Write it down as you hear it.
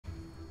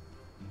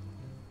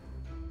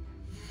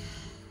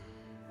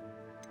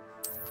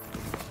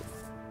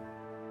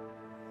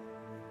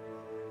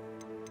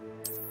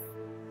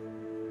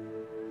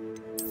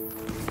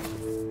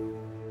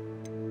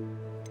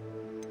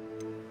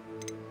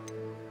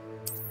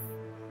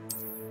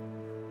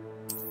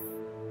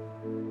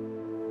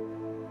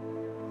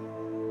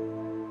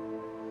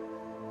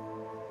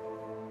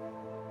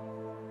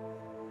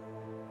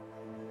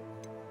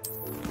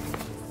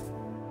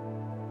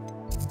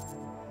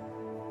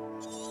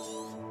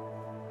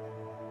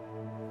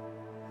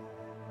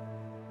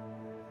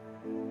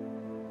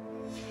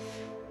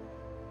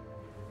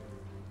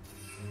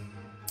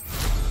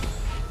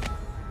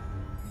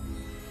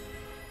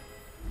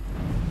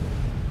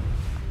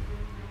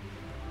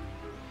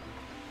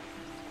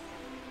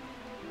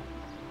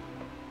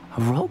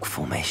A rock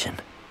formation.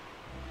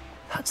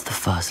 That's the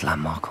first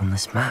landmark on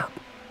this map.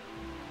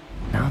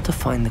 Now to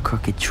find the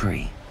crooked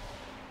tree.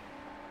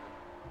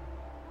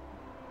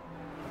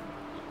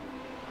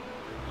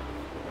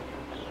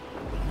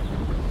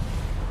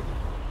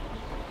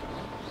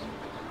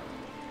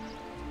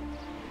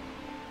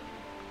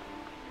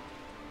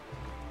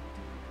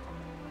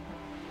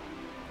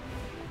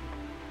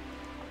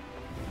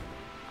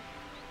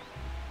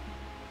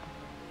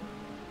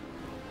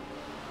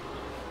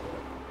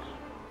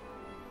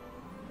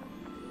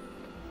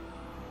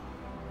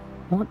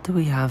 What do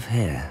we have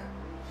here?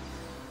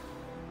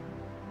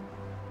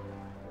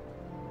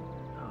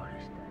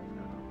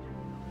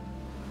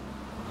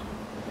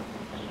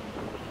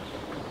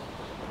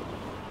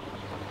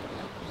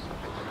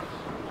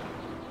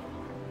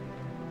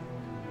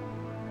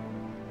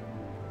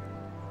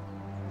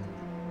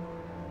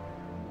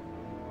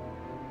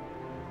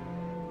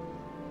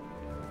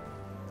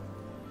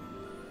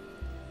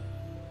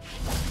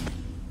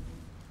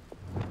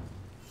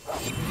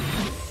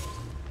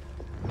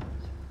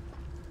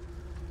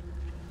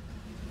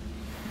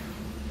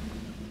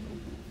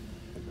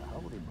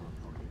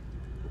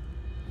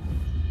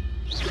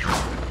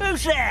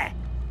 Who's there?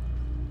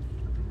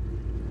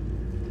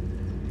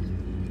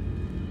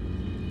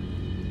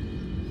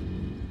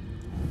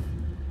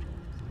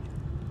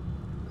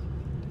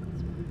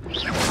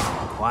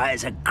 Quiet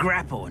as a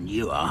grapple,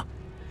 you are.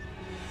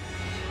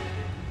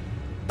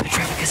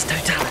 Petrificus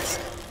totalis.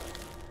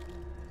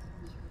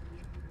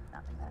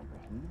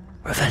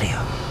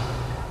 Revelio.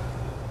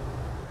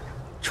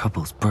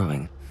 Trouble's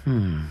brewing.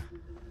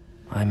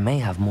 I may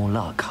have more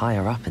luck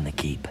higher up in the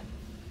keep.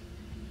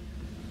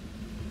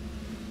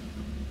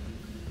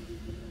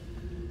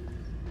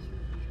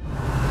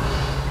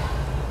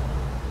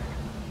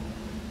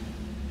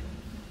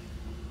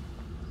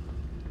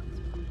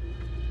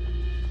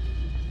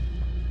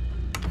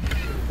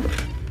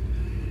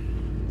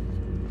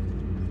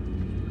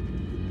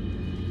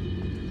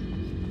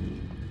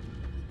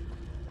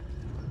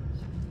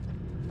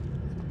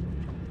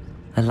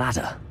 A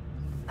ladder.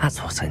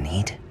 That's what I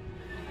need.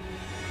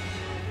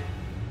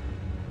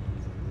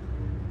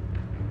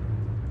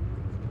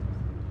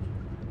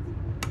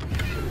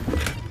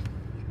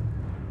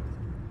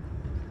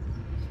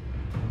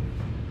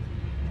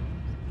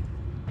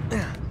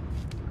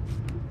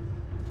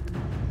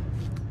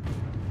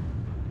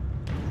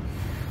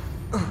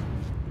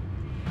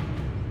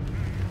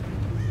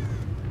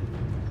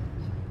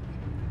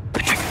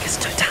 Petrificus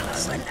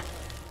totalis.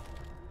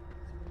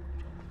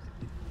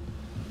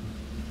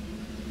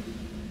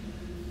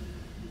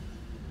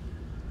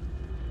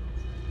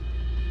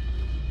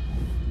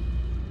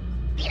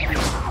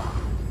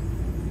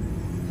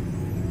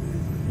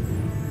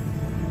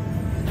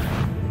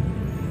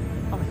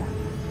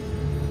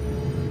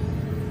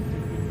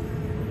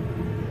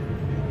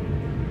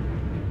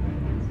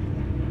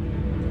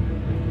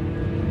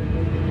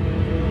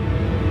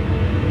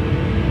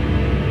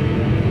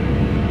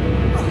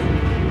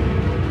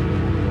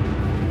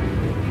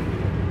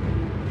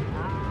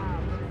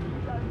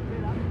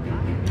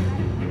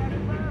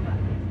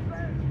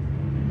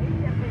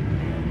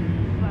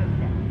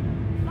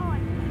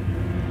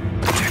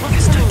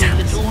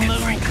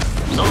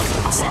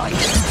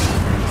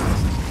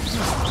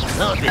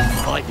 I've been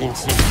fighting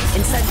since.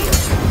 Incendio.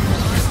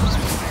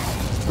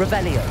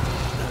 Revelio.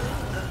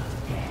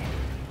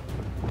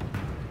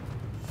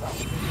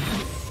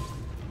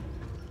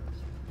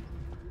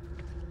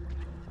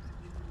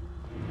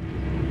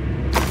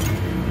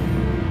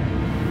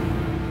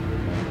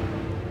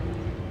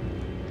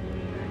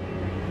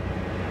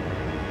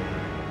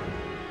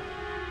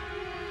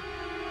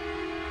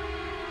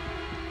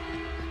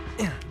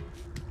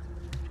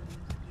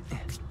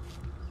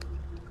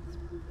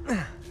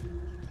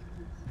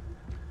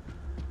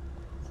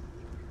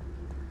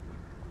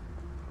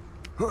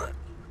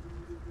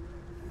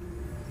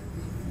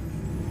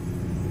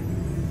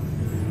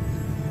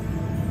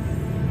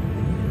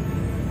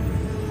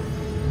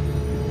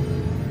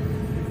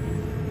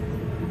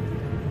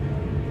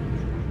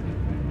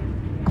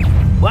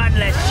 One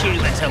less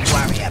human to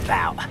worry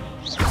about.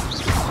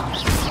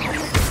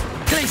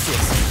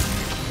 Glacius.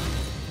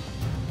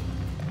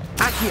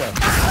 Accio.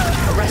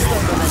 Arresto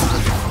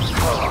momentum.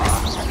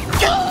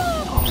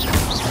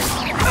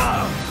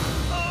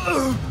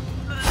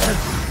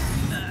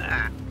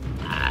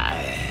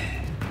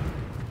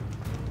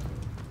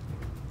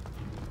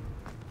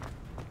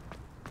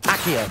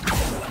 Accio.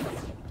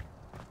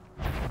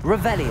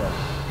 Revelio.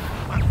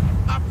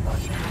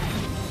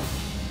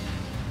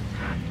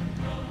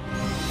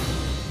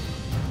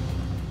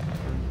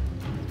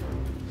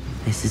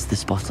 This is the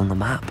spot on the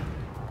map.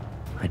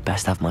 I'd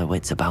best have my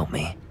wits about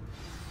me.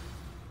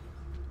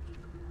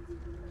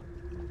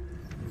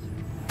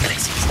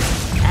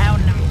 How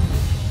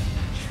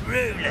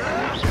truly.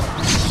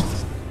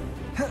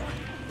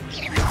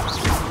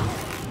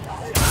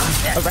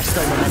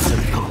 Arresto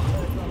momentum.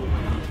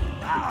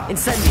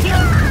 Incendio.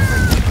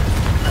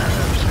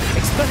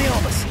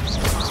 Expelliarmus.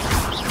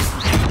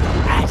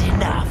 Had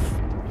enough.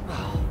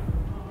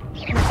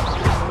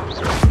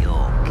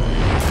 You're good.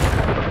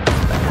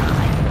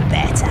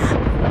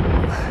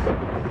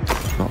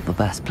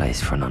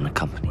 place for an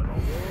unaccompanied. When all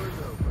war is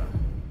over,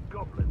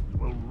 goblins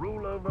will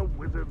rule over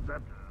wizards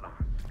at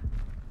last.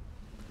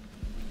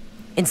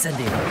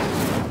 Incendio.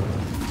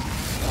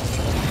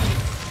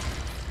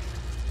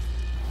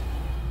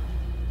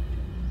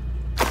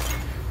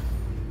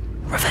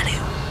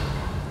 Revelio.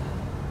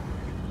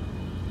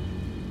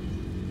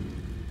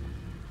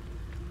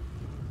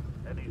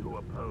 Any who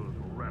oppose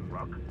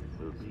Ranrock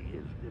will be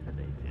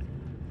eliminated.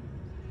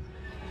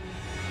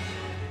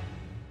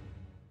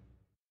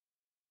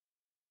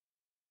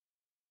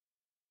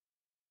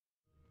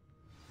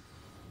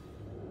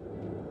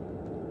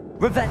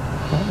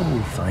 What will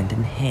we find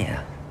in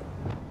here?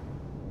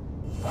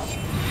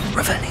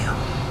 Revelio.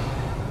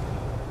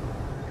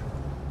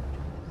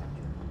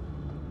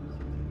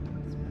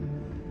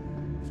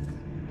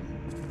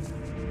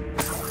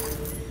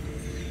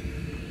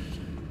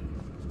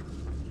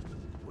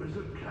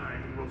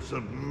 Wizardkind will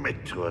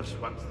submit to us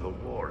once the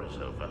war is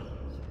over.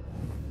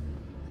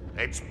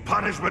 It's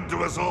punishment to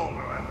us all to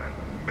have that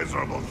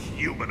miserable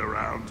human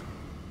around.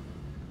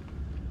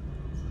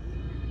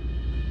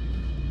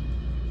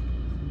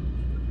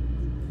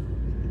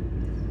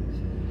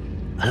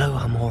 Hello,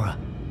 Hamora.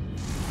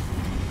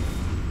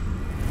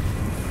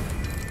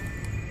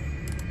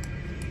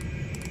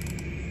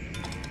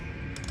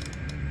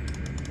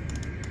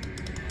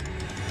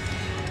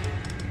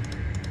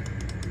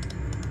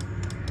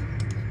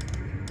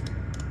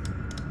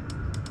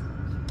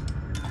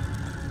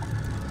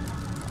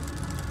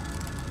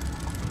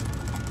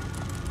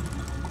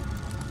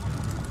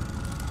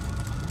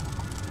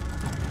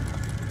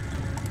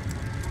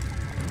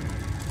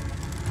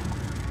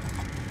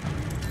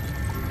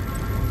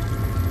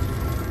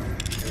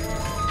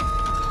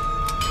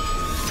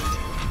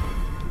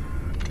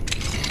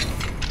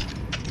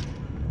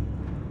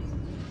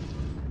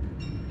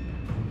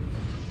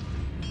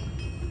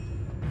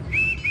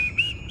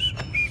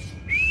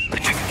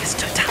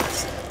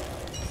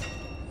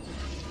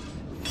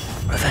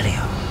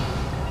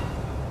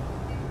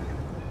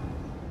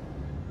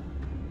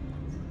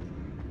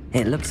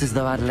 It looks as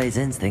though Adelaide's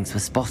instincts were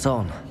spot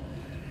on.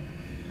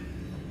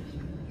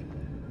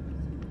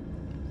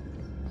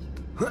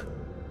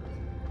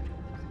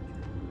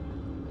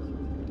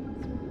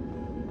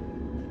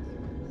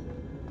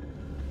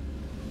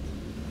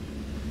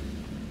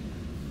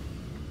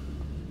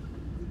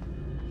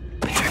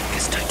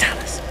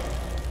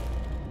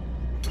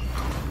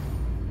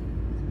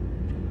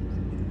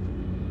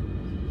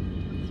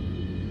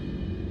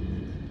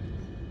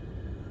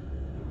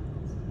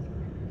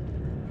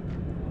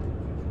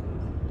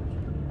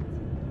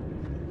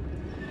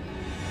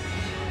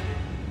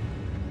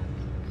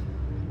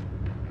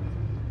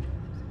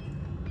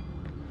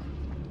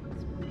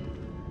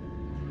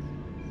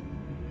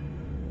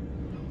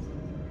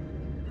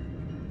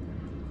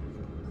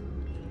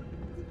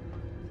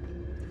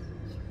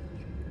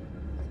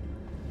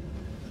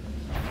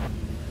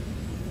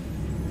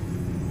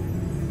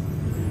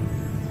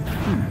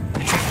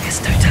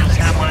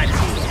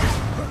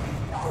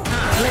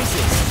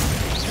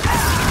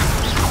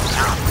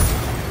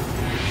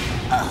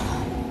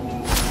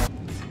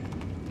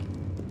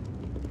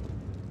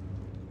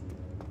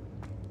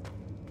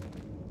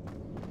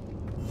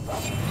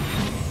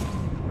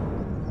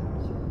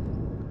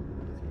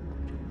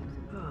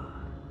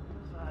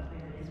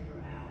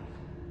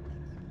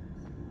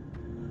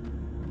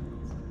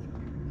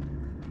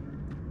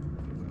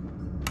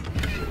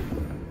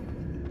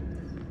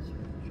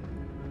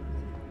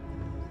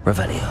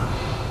 Revelio.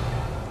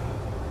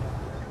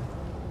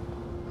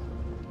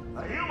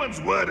 A human's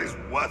word is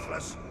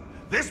worthless.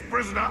 This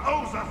prisoner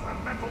owes us the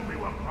metal we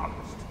were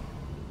promised.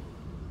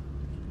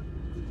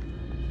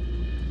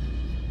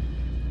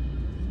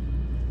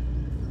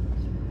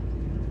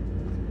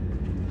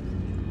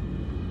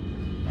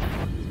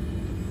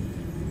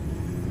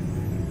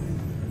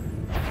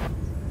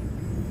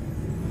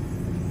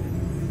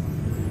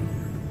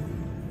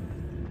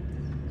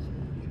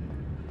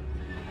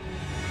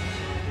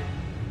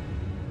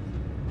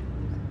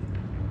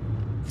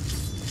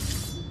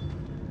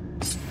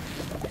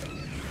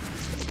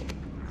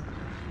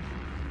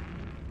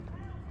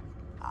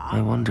 I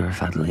wonder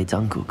if Adelaide's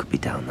uncle could be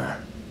down there.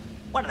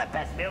 One of the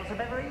best meals I've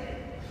ever eaten.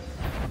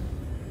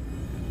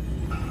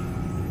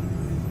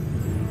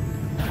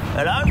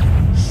 Hello?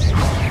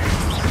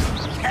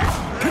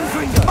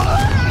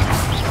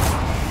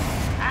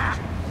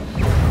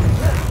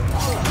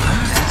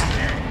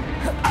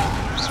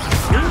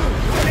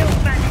 Little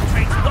magic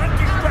tricks won't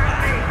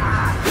distract me.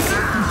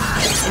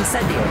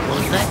 Incendio.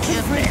 Was that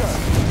your best?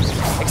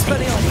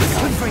 Expelliarmus.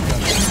 Confringo.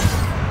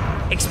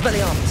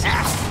 Expelliarmus.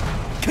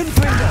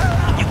 Confringo.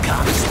 You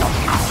can't stop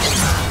me.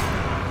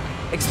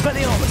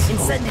 Expelliarmus.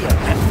 Incendio.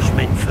 That was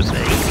meant for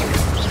me.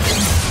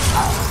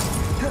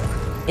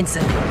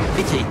 Incendio.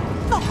 Pity.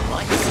 Not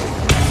quite.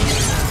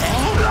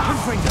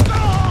 Confringo.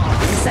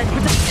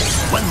 Incendio.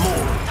 One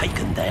more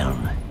taken down.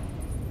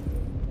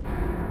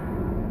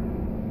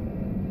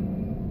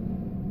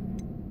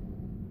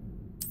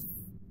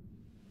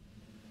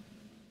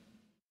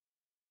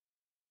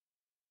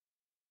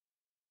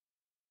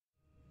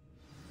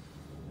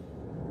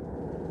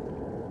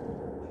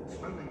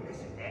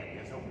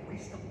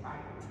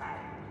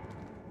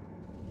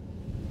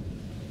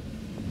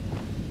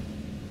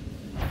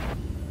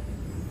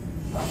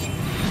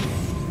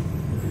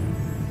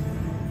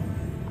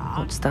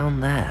 What's down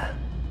there?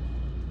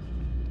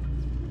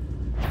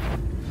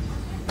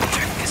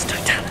 Drifgus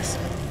totalis.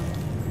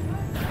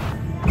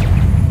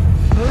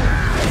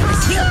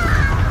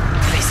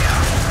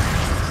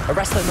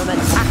 Arresto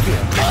momentum. Accio.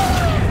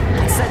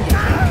 Incendio.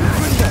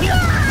 Gringo.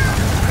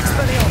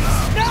 Expelliarmus.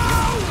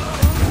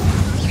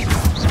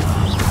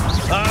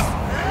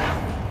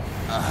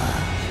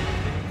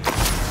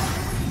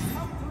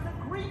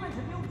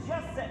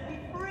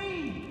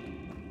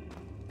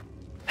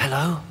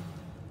 Hello?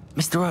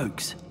 Mr.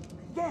 Oakes?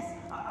 Yes,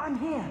 I'm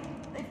here.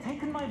 They've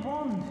taken my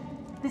wand.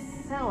 This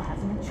cell has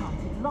an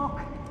enchanted lock.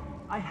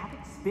 I have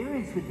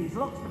experience with these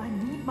locks, but I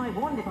need my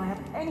wand if I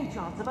have any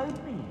chance of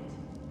opening it.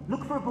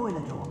 Look for a boiler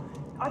door.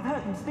 I've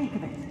heard them speak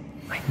of it.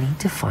 I need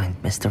to find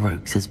Mr.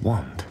 Oakes'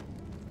 wand.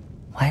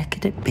 Where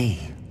could it be?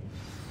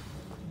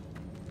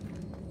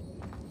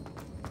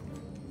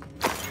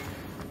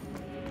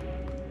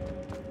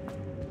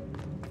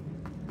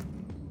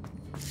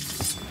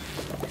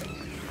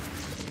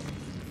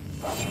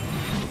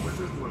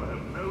 Wizards will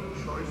have no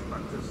choice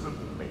but to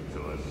submit to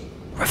us.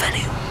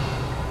 Revelio.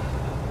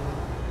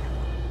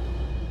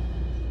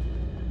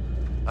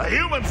 A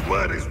human's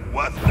word is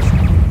worthless.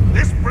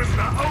 This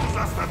prisoner owes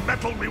us the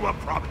metal we were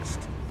promised.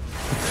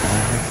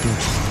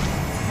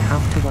 How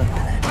to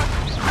open it?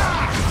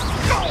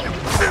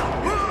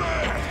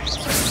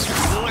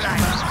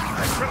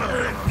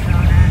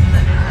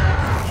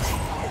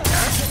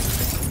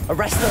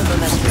 Arresto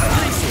momentum.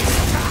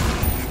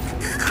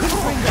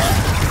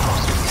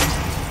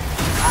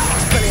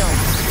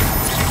 Expelliarmus.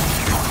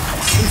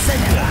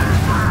 Incendio.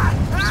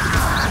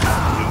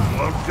 You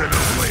won't get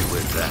away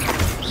with that.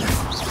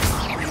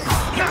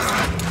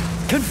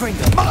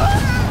 Confringo.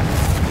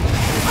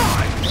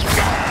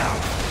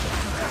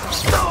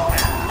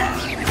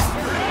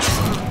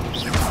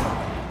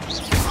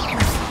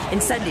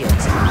 Incendio.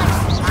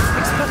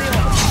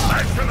 Expelliarmus.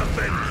 I shall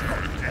avenge.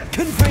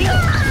 Confringo.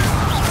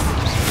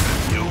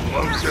 You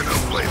won't get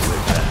away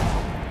with that.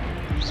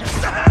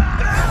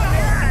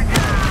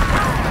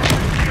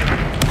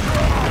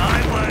 I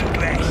won't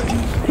rest.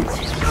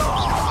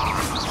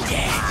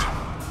 Dead.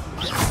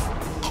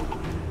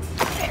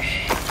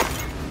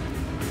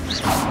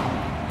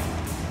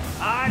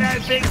 I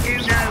don't think you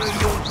know who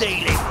you're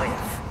dealing with.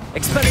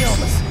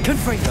 Expelliarmus.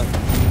 Confringo.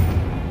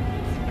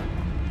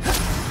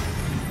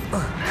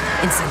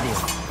 Incendio.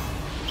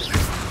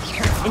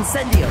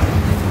 Incendio.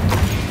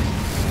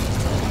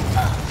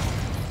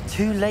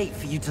 Too late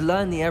for you to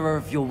learn the error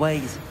of your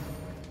ways.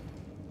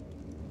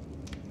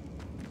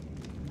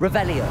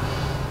 Revelio.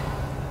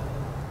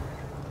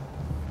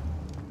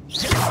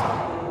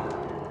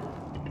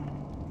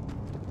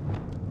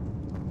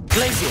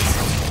 Glacius.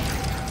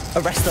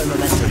 Arresto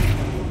momentum.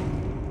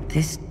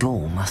 This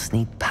door must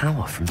need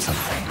power from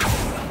something.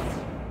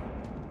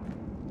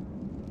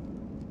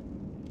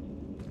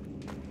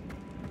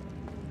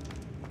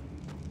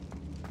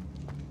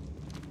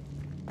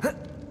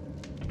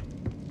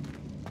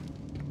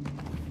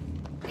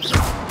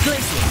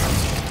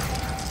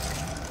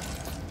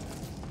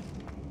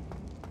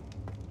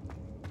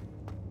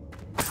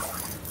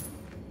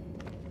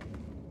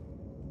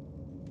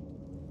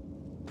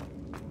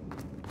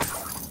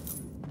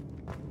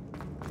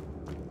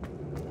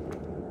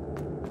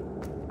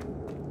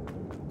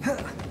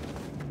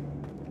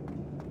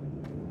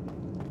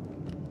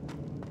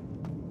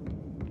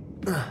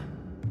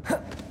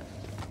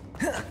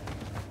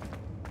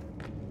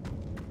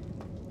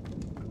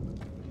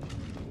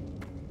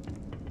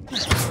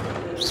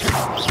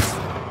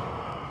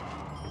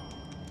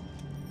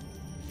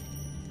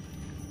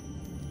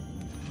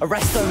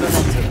 Arresto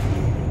momentum.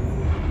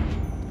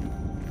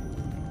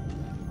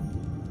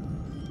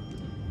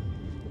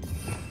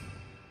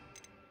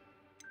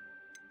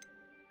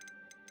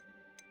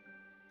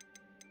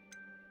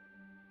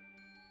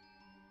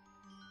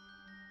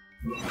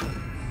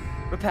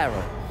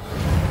 Reparo.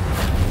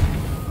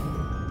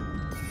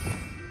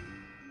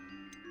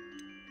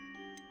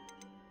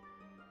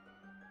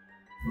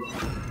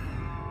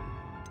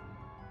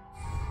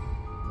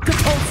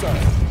 Capulso.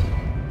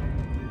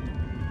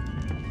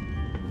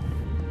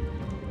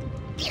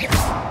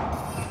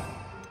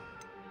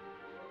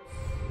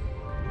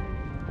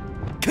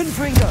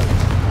 Confringo.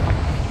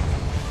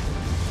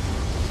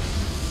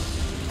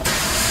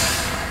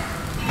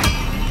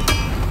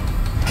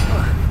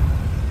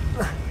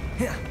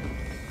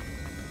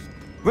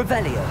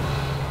 Revelio.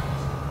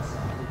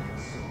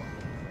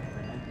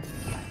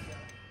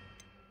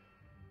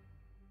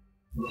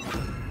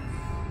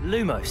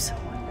 Lumos.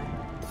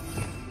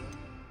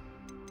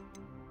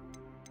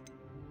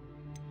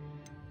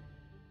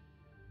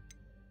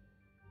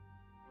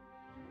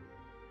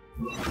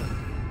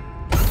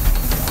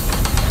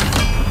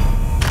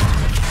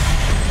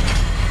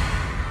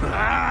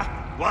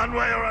 One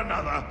way or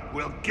another,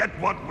 we'll get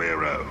what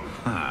we're owed.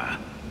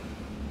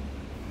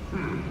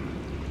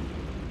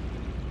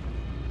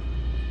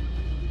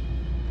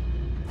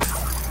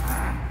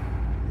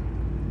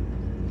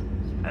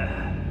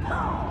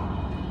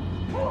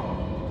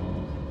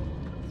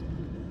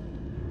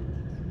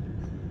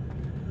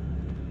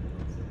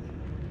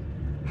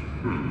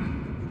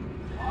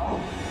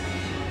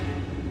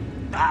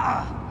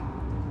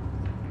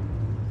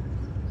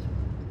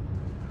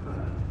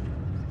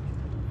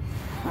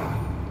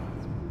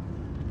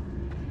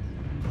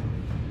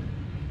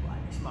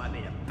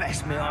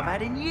 Best meal I've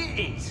had in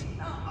years.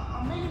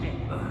 I mean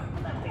it. I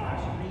don't think I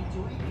should leave to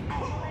eat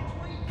until next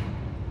week.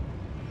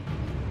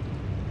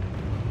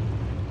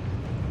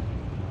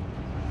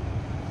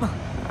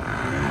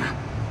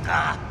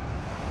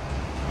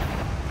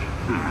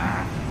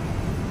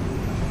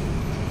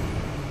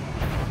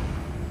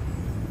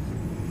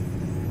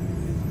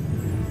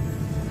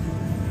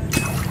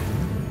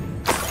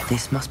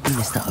 This must be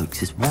Mr.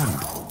 Oakes's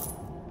wand.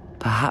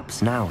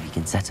 Perhaps now he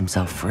can set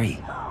himself free.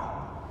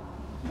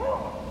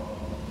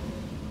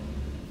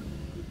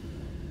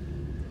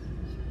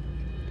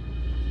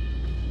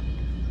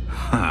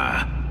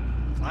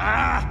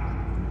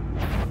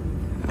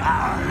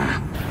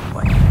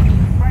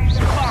 Break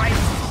the pipe.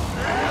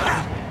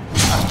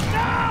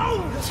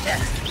 No!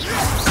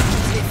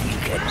 If you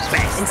could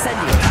best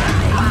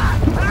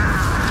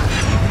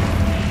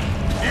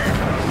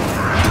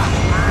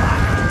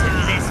do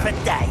this for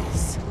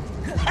days.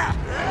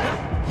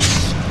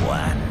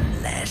 One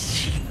less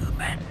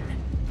human.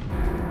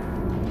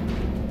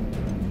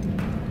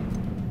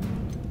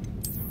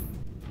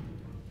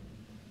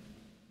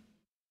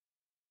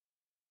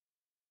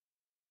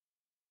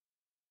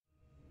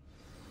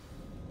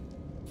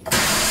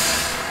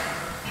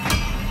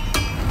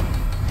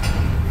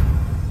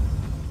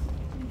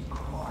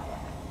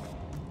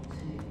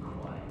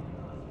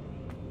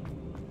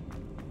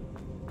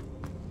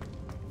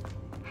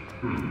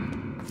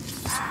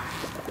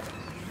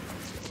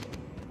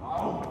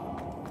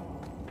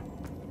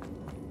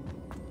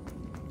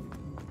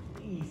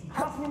 Please,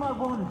 pass me my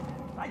wand.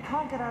 I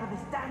can't get out of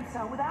this damn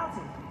cell without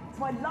it. It's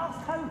my last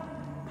hope.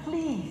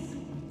 Please.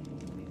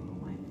 Give me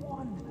my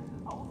wand.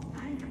 Oh,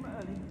 thank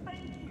Merlin.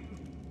 Thank you.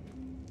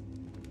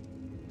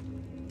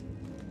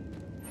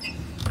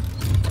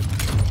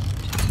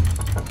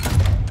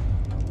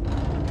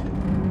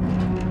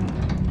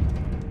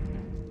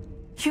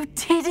 You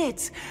did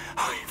it!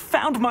 I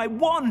found my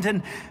wand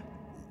and...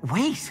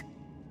 Wait,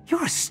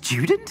 you're a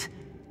student?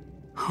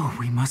 Oh,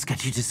 we must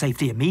get you to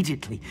safety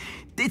immediately.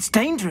 It's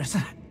dangerous.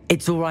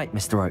 It's all right,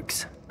 Mr.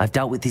 Oakes. I've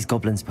dealt with these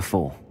goblins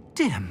before.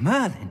 Dear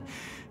Merlin,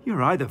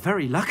 you're either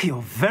very lucky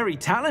or very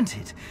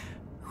talented.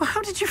 Well,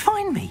 how did you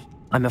find me?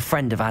 I'm a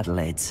friend of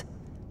Adelaide's.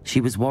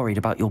 She was worried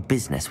about your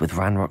business with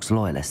Ranrock's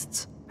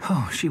loyalists.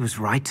 Oh, she was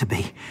right to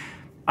be.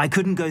 I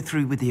couldn't go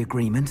through with the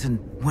agreement, and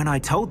when I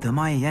told them,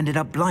 I ended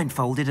up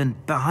blindfolded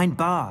and behind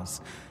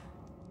bars.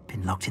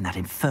 Been locked in that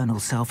infernal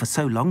cell for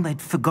so long,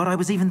 they'd forgot I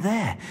was even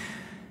there.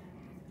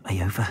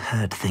 I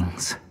overheard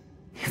things.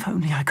 If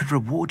only I could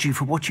reward you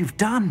for what you've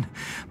done.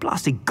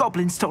 Blasted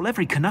goblins stole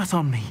every Knut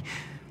on me.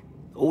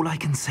 All I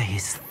can say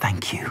is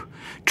thank you,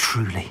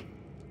 truly.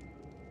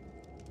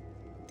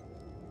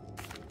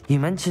 You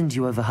mentioned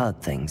you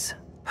overheard things.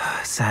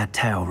 Sad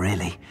tale,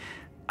 really.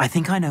 I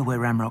think I know where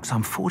Ranrock's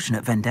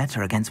unfortunate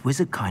vendetta against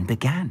wizardkind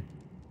began.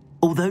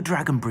 Although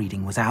dragon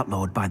breeding was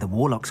outlawed by the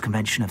Warlocks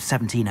Convention of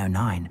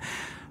 1709,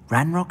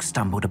 Ranrock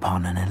stumbled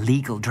upon an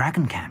illegal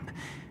dragon camp.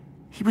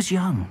 He was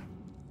young,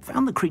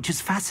 found the creatures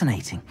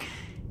fascinating.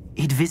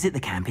 He'd visit the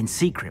camp in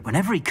secret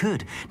whenever he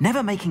could,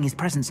 never making his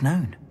presence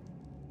known.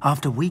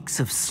 After weeks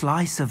of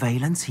sly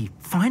surveillance, he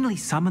finally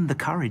summoned the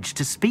courage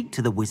to speak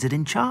to the wizard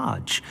in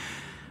charge.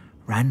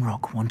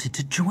 Ranrock wanted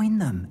to join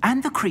them,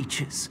 and the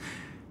creatures.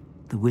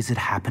 The wizard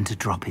happened to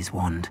drop his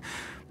wand.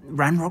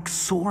 Ranrock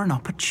saw an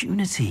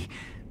opportunity.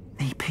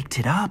 He picked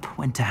it up,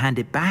 went to hand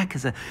it back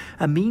as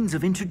a means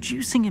of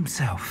introducing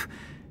himself.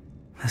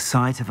 The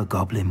sight of a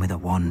goblin with a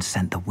wand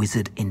sent the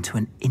wizard into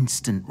an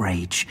instant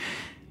rage.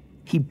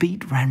 He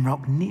beat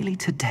Ranrock nearly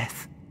to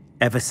death.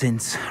 Ever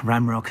since,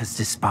 Ranrock has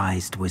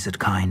despised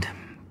wizardkind,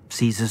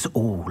 sees us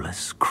all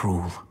as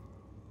cruel.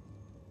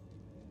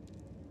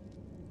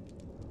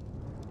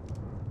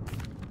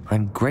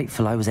 I'm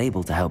grateful I was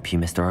able to help you,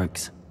 Mr.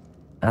 Oakes.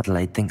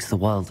 Adelaide thinks the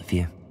world of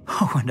you.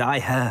 Oh, and I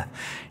her.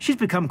 She's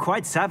become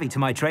quite savvy to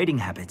my trading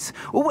habits,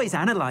 always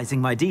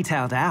analyzing my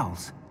detailed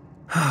owls.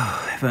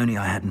 If only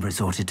I hadn't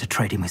resorted to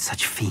trading with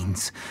such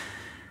fiends.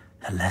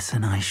 A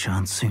lesson I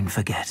shan't soon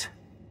forget.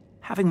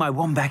 Having my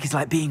wand back is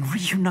like being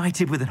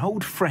reunited with an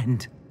old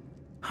friend.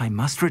 I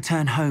must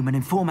return home and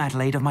inform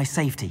Adelaide of my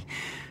safety.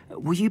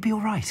 Will you be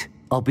all right?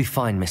 I'll be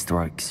fine,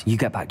 Mr. Oakes. You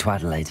get back to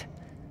Adelaide.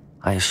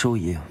 I assure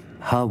you,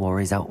 her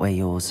worries outweigh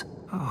yours.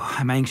 Oh,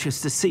 I'm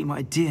anxious to see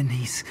my dear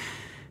niece.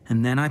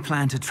 And then I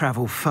plan to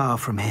travel far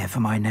from here for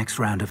my next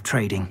round of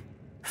trading.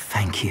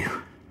 Thank you.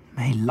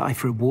 May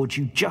life reward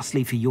you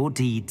justly for your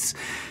deeds.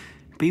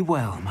 Be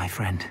well, my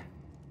friend.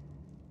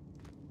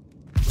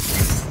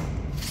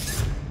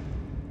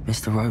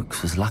 Mr.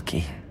 Oakes was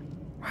lucky.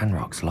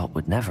 Ranrock's lot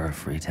would never have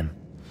freed him.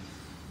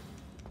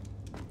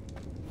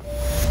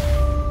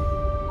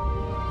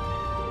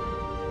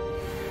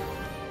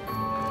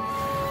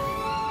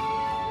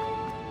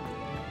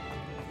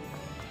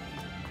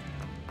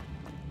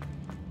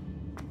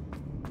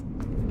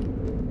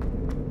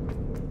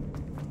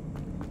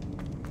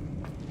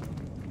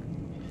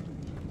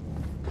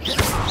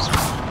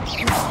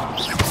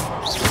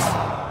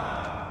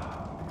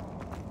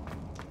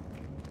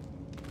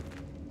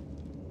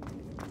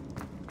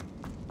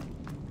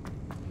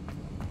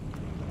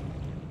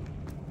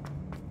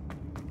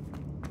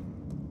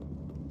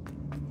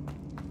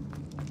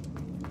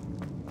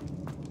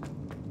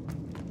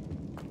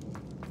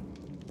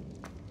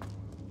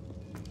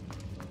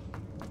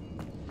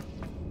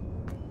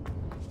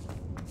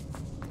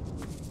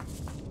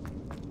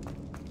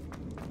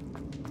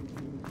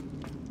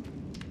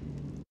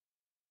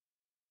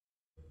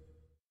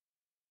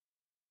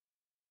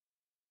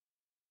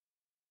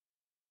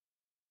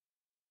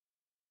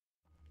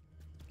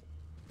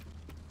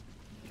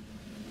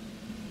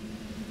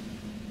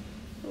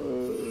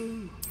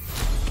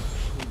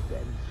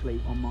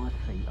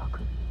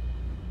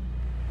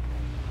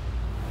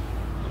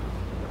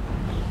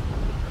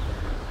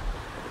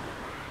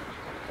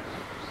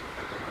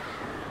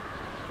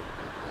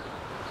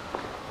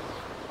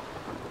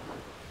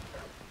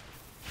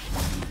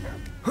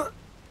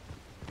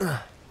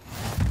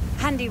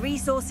 Handy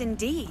resource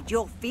indeed,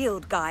 your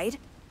field guide.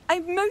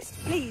 I'm most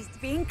pleased to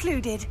be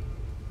included.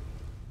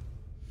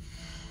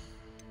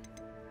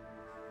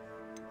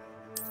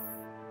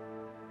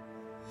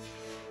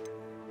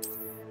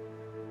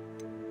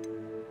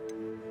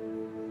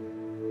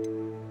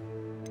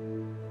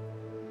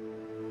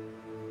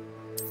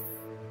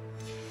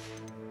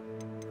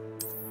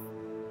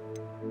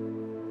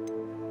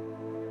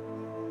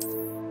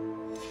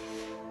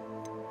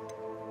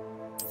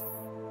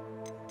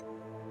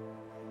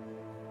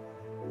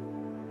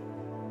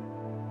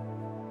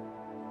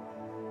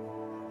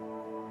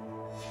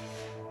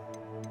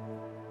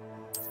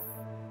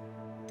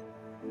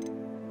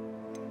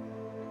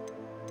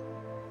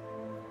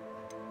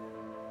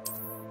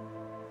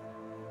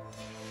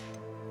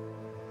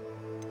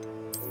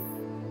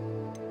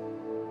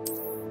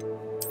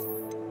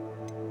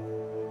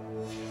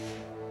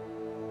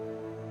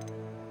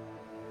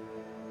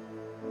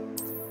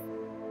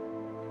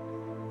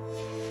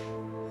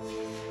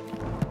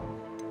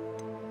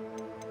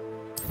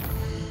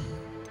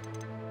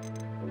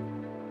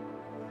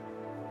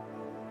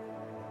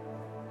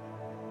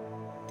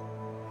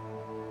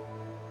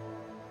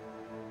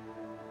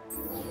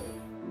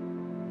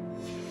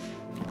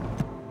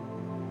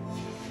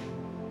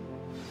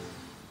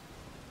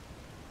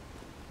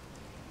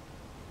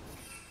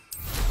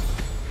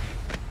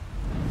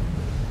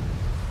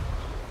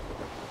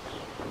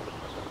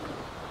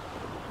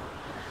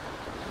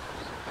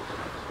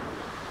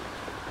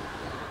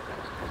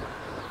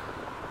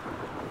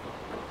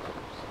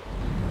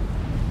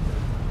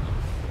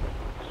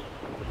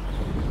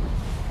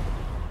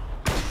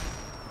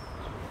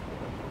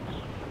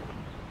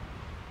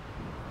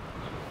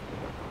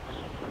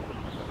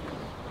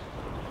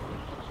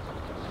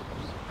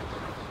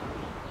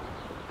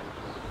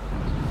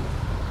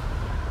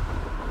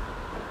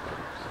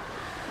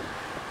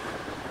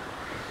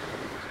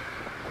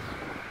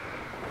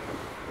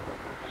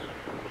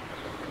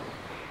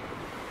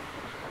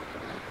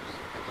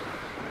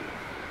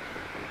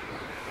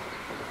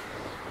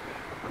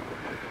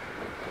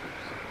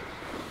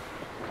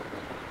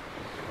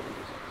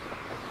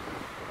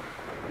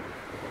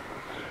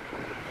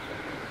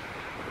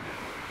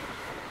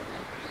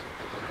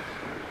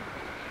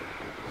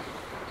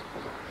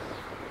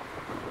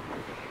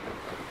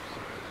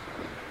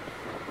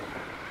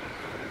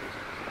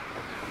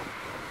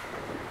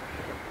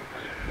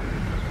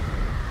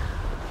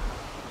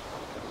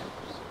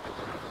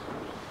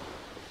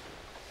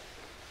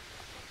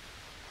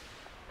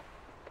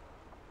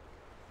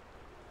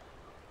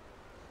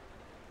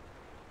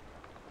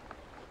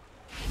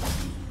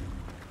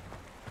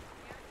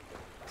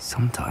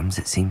 Sometimes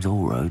it seems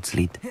all roads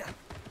lead...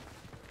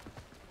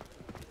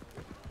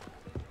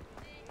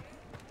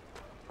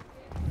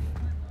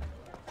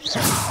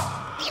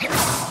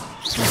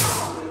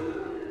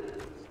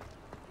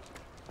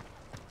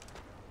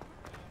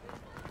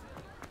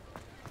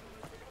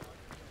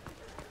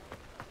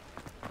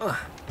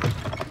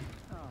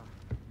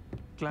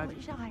 Glad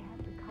I had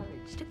the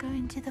courage to go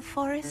into the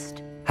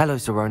forest. Hello,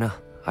 Serona.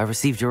 I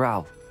received your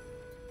owl.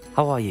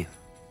 How are you?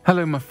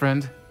 Hello, my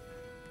friend.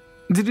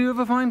 Did you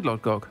ever find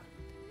Lodgok?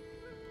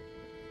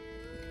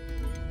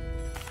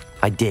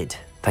 I did,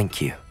 thank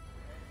you.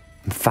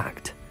 In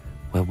fact,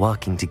 we're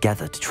working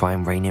together to try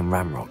and rein in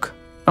Ramrock.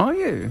 Are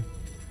you?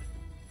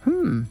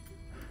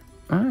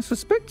 I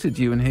suspected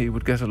you and he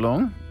would get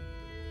along.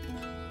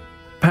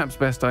 Perhaps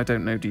best I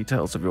don't know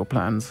details of your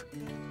plans.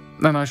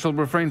 And I shall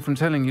refrain from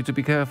telling you to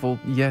be careful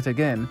yet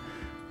again.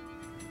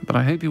 But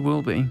I hope you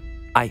will be.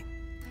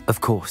 Of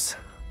course.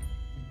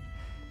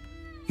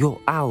 Your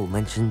owl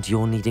mentioned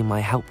you're needing my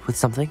help with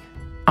something?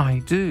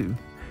 I do.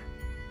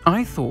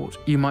 I thought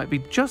you might be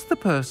just the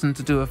person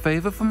to do a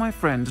favour for my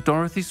friend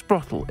Dorothy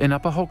Sprottle in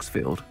Upper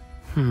Hogsfield.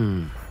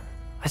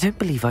 I don't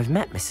believe I've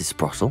met Mrs.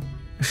 Sprottle.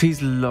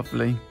 She's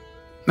lovely.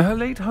 Her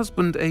late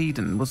husband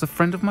Aidan was a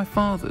friend of my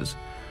father's.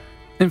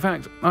 In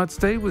fact, I'd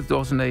stayed with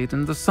Dot and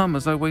Aidan the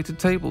summers I waited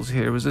tables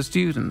here as a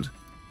student.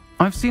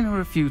 I've seen her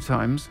a few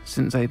times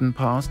since Aidan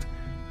passed,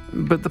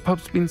 but the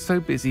pub's been so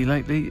busy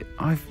lately,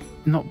 I've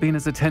not been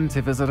as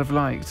attentive as I'd have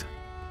liked.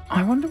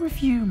 I wonder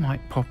if you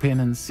might pop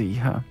in and see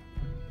her.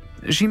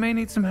 She may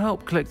need some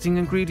help collecting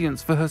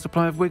ingredients for her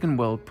supply of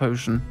Wiggenweld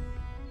potion.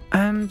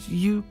 And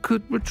you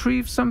could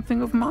retrieve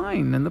something of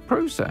mine in the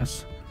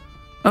process.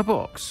 A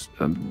box,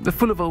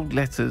 full of old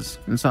letters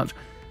and such.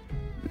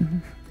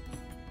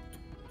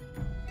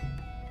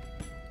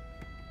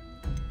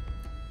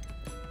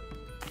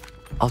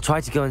 I'll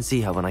try to go and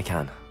see her when I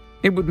can.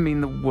 It would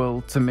mean the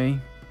world to me,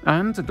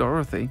 and to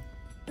Dorothy.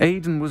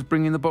 Aidan was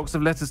bringing the box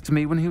of letters to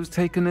me when he was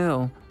taken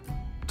ill.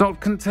 Dot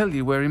can tell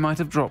you where he might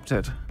have dropped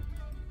it.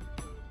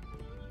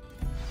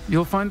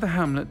 You'll find the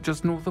hamlet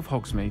just north of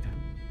Hogsmeade.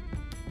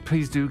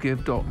 Please do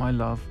give Dot my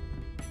love.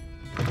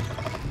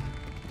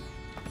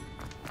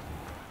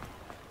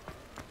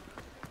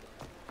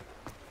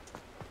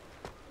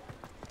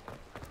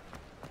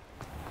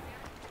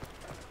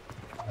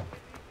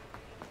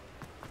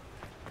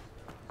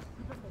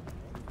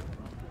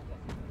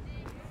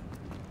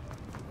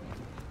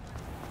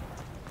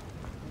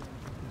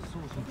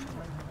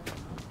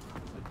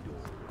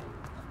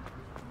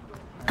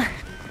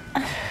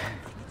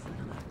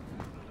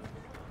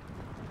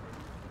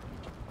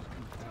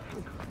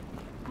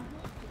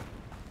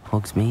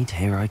 Hogsmeade,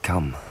 here I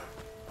come.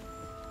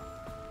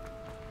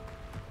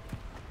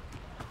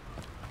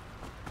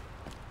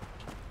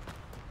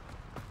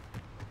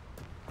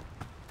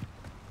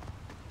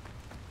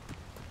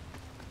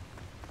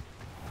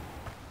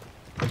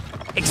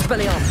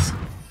 Expelliarmus!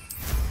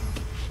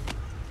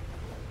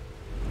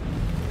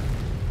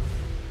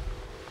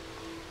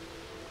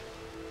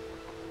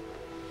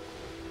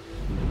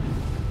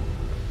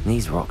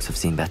 These rocks have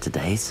seen better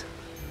days.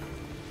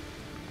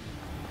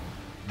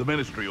 The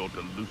Ministry ought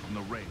to loosen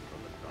the reins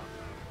on the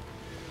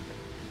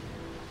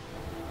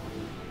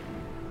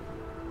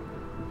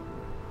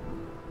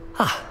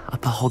dark.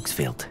 Upper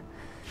Hogsfield.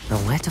 Now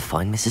where to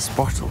find Mrs.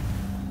 Sportle?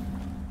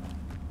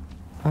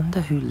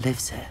 Wonder who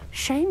lives here.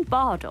 Shane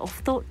Bardolph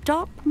thought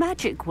dark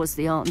magic was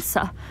the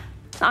answer.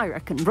 I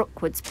reckon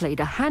Rookwood's played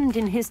a hand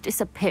in his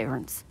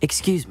disappearance.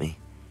 Excuse me,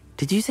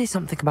 did you say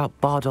something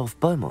about Bardolph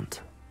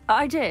Beaumont?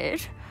 I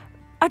did.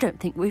 I don't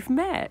think we've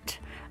met.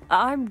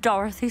 I'm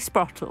Dorothy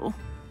Sprottle.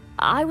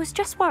 I was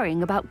just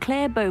worrying about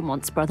Claire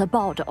Beaumont's brother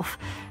Bardolph,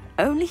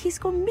 only he's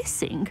gone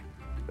missing.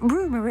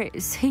 Rumour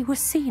is he was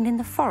seen in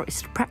the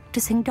forest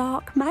practicing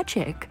dark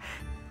magic.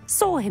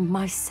 Saw him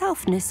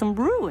myself near some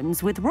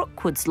ruins with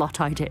Rookwood's lot,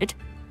 I did.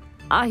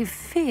 I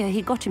fear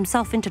he got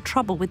himself into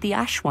trouble with the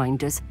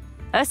Ashwinders,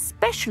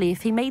 especially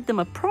if he made them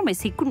a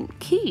promise he couldn't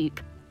keep.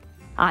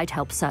 I'd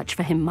help search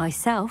for him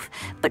myself,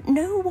 but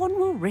no one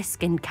will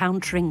risk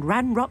encountering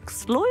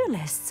Ranrock's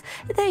loyalists.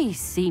 They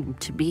seem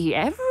to be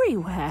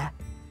everywhere.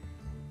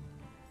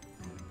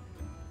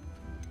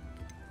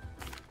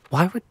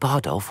 Why would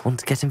Bardolph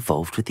want to get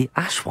involved with the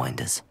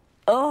Ashwinders?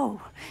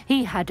 Oh,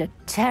 he had a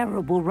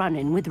terrible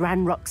run-in with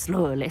Ranrock's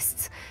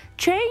loyalists.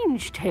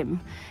 Changed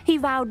him. He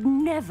vowed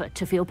never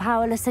to feel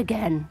powerless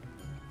again.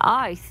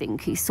 I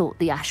think he sought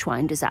the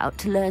Ashwinders out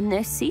to learn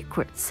their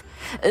secrets.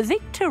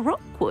 Victor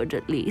Rookwood,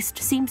 at least,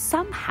 seems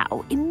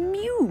somehow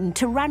immune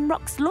to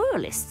Ranrock's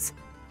loyalists.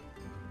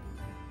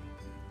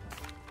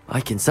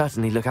 I can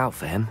certainly look out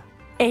for him.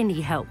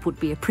 Any help would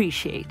be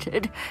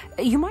appreciated.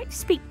 You might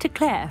speak to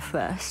Claire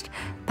first.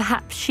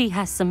 Perhaps she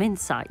has some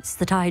insights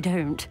that I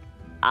don't.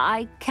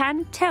 I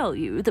can tell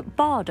you that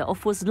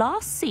Bardolph was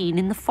last seen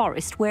in the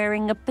forest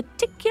wearing a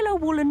particular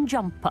woolen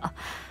jumper,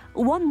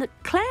 one that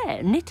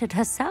Claire knitted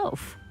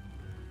herself.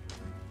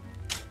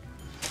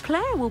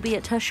 Claire will be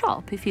at her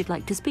shop if you'd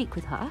like to speak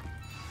with her.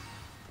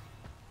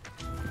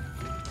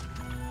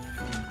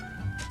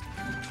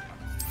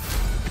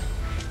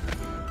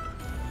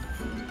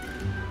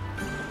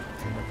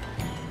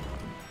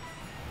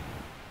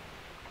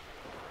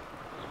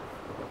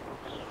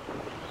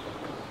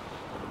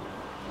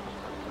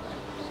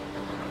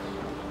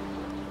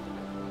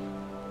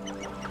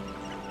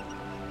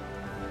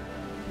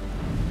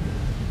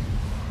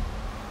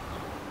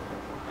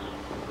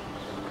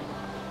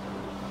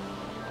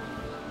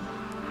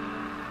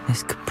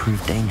 This could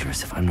prove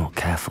dangerous if I'm not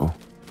careful.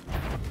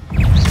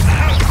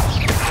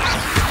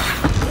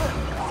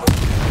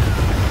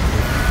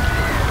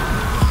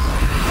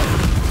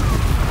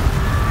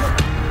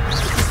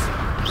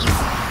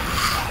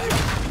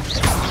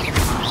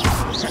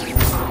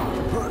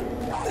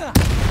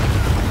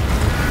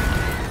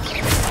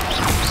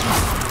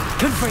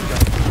 Confringo!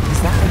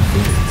 Is that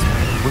Ophelia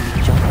wearing a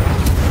wooden jumper?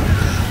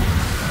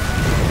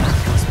 That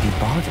must be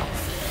Bardolph.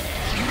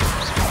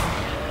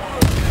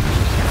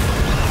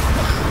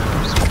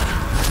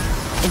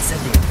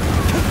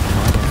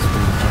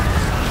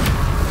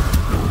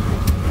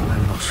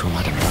 I'm not sure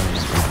Madame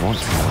Beaumont would want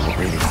to know what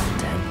really happened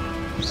to him.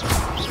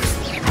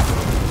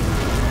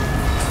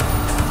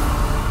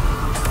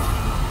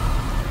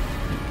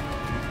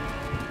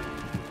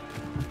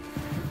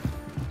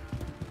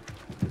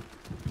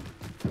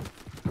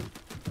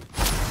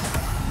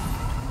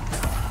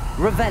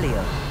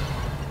 Revelio.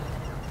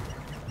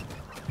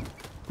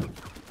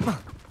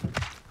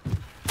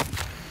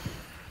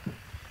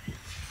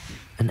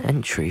 An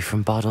entry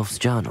from Bardolph's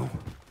journal.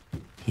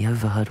 He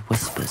overheard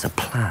whispers, a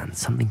plan,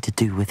 something to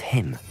do with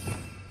him.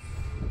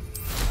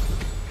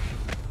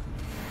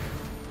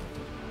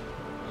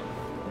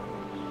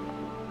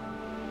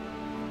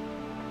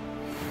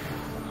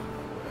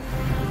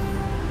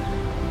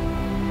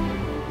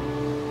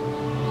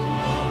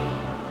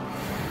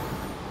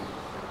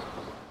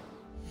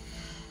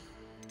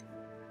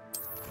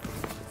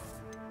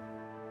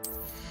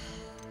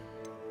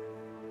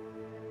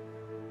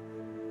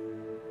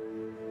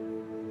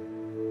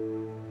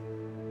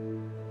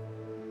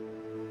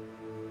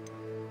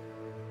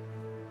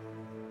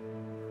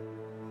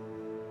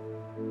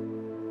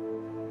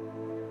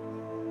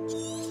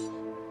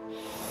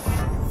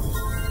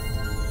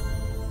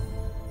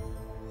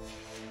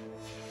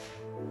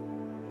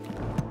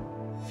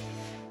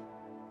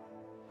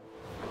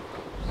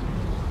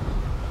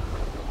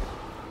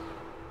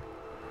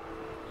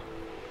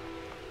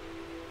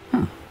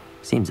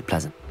 Seems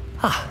pleasant.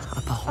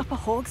 Upper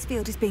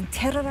Hogsfield is being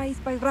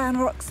terrorised by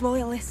Ranrock's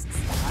loyalists.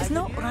 It's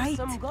not right.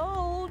 Some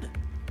gold.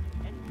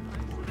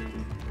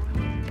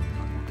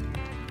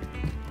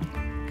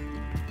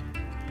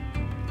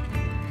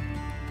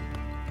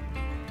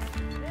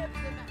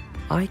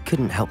 I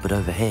couldn't help but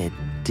overhear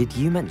Did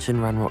you mention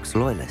Ranrock's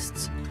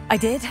loyalists? I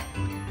did.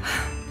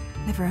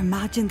 Never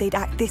imagined they'd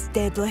act this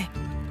deadly.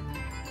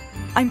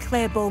 I'm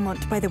Claire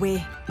Beaumont, by the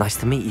way. Nice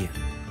to meet you.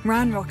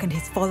 Ranrock and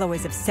his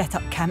followers have set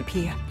up camp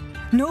here.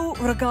 No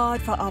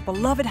regard for our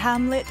beloved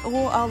hamlet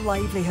or our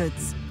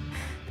livelihoods.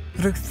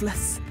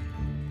 Ruthless.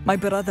 My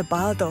brother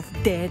Bardolph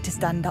dared to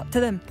stand up to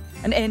them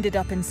and ended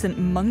up in St.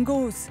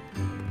 Mungo's.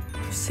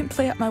 I'm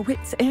simply at my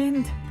wit's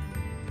end.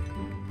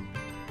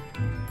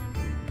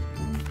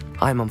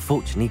 I'm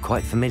unfortunately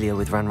quite familiar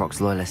with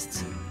Ranrock's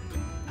loyalists.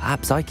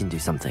 Perhaps I can do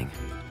something.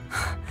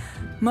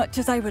 Much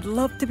as I would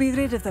love to be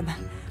rid of them,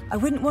 I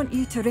wouldn't want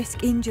you to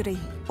risk injury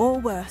or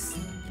worse.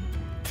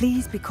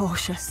 Please be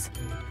cautious.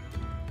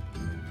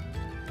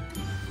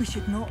 We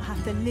should not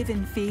have to live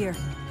in fear.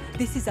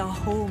 This is our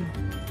home.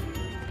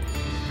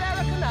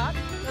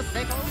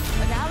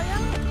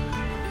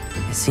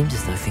 It seems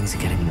as though things are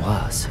getting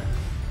worse.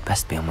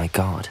 Best be on my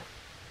guard.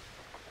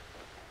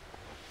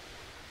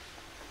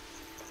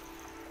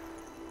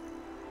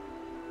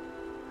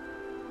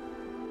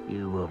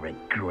 You will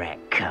regret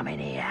coming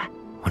here.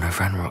 One of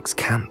Ranrock's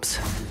camps,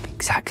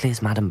 exactly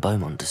as Madame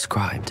Beaumont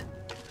described.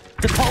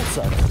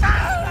 Depulso!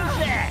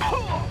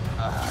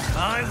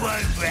 I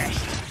won't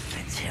rest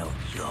until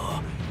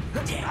you're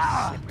dead.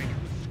 I'll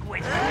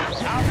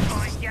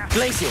find you.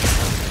 Glacius!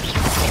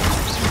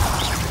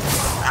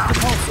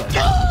 Depulso!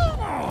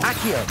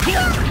 Accio!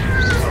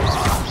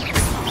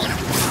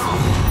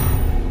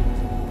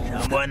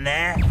 Someone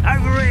there?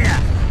 Over here!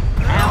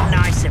 How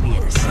nice of you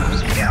to see.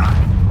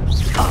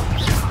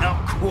 Not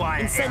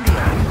quiet.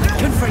 Incendio!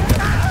 Confringo!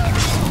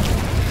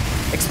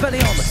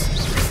 Expelliarmus!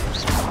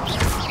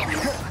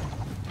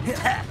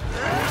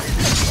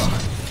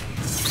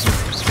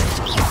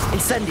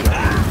 Incendio!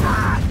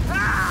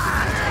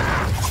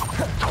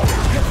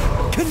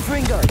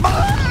 Confringo!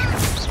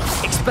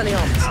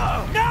 Expelliarmus!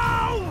 No!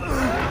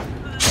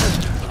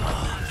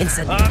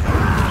 Incendio!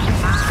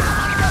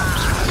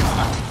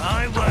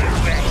 I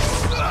won't rest.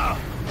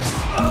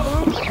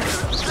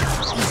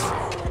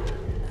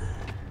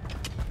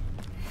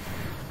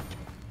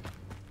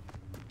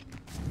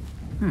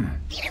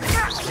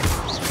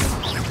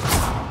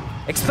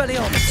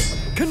 Expelliarmus!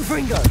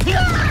 Confringo!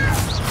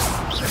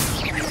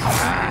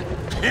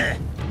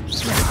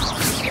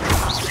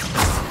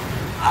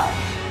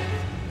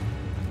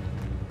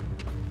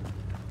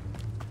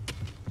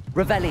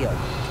 Revelio!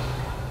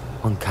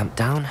 One camp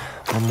down,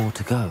 one more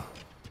to go.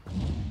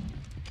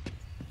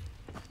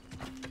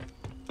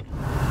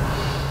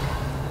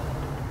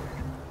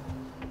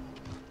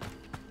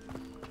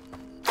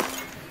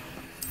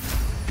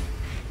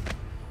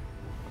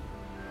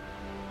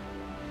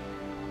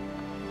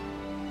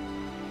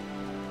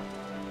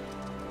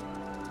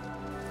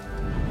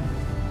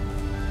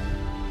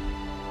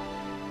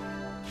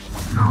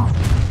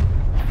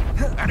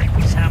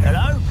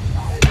 Hello?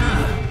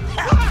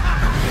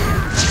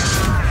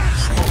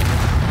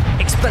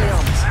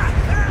 Expelliarmus!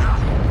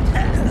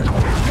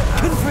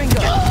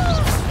 Confringo!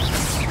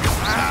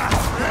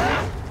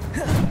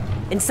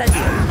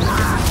 Incendio!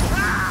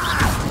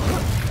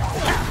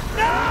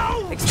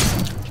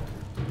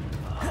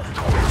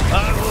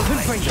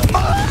 Confringo!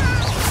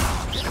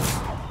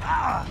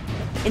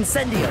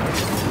 Incendio!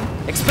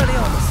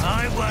 Expelliarmus! I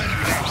won't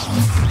rest.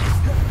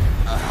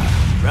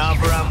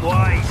 Rather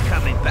unwise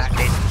coming back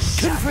this.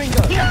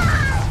 Confringo!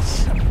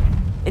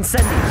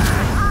 Incendio!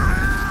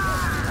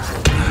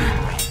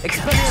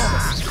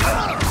 Expelliarmus!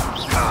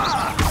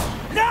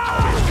 No!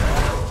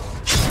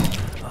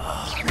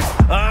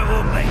 I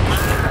will make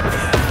it.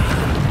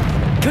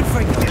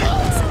 Confringo!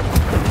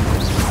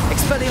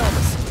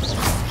 Expelliarmus!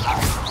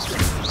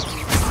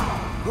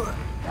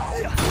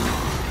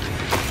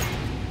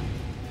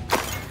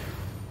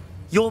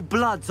 Your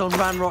blood's on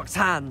Ranrock's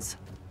hands.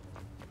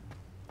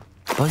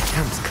 Both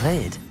camps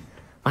cleared.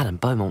 Madame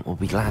Beaumont will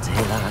be glad to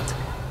hear that.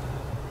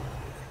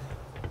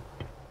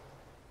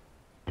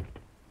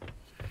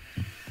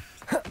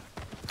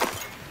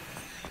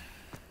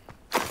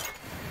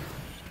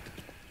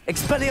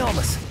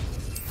 Expelliarmus!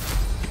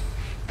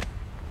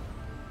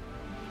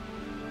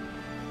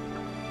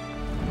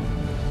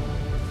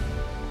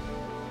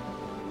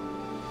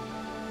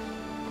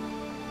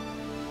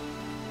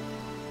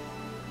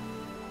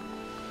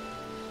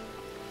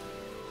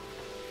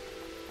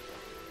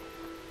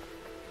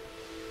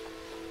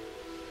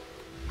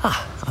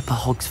 Upper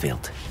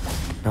Hogsfield.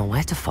 Now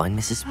where to find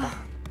Mrs.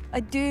 I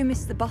do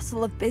miss the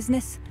bustle of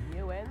business.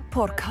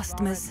 Poor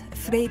customers,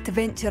 afraid to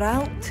venture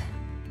out.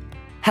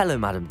 Hello,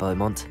 Madame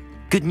Beaumont.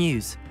 Good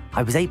news.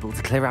 I was able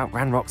to clear out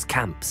Ranrock's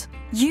camps.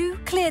 You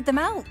cleared them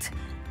out?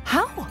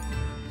 How?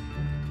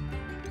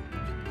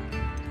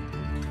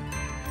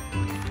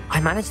 I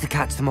managed to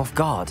catch them off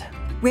guard.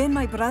 When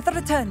my brother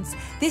returns,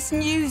 this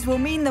news will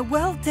mean the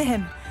world to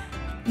him.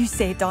 You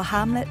saved our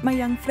hamlet, my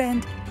young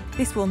friend.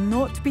 This will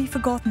not be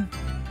forgotten.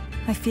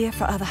 I fear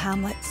for other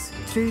hamlets,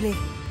 truly.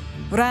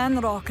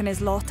 Ranrock and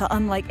his lot are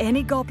unlike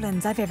any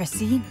goblins I've ever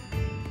seen.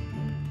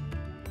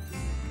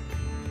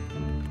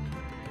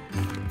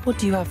 What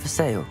do you have for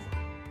sale?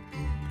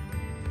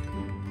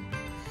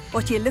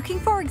 What are you looking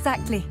for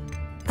exactly?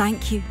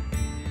 Thank you.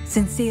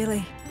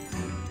 Sincerely.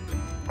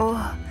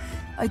 Oh,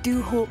 I do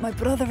hope my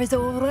brother is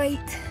all right.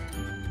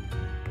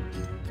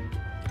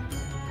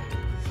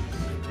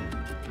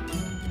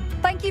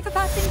 Thank you for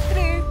passing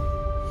through.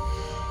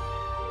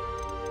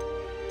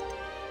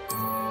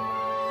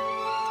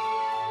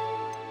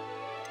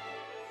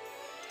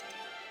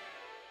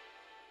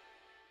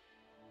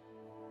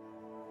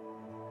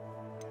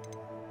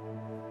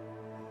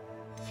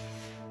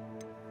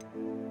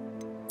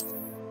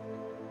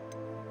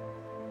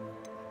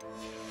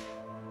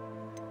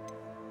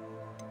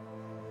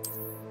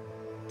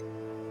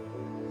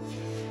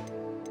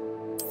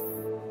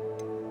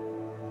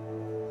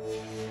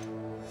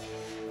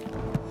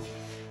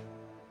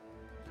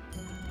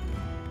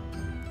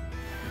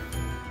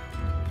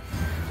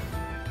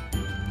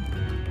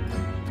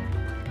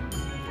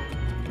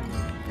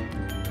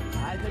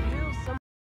 Either you